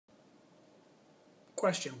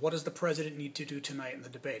question, what does the president need to do tonight in the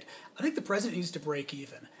debate? I think the president needs to break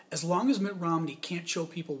even. As long as Mitt Romney can't show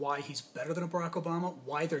people why he's better than Barack Obama,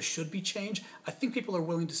 why there should be change, I think people are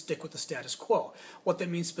willing to stick with the status quo. What that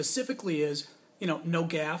means specifically is, no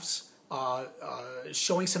gaffes,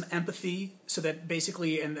 showing some empathy, so that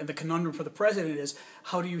basically, and the conundrum for the president is,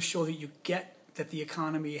 how do you show that you get that the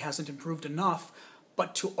economy hasn't improved enough,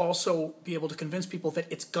 but to also be able to convince people that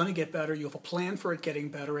it's going to get better, you have a plan for it getting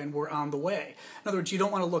better, and we're on the way. In other words, you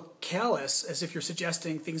don't want to look callous as if you're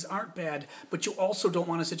suggesting things aren't bad, but you also don't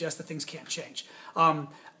want to suggest that things can't change.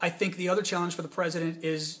 I think the other challenge for the president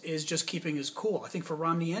is just keeping his cool. I think for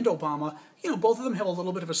Romney and Obama, both of them have a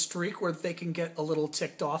little bit of a streak where they can get a little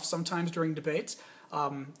ticked off sometimes during debates.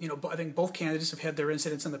 I think both candidates have had their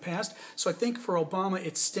incidents in the past. So I think for Obama,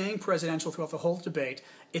 it's staying presidential throughout the whole debate.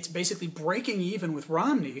 It's basically breaking even with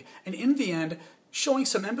Romney, and in the end, showing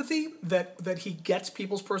some empathy that he gets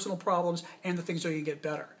people's personal problems and that things are going to get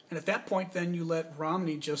better. And at that point, then you let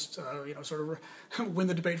Romney just, sort of win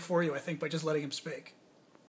the debate for you, I think, by just letting him speak.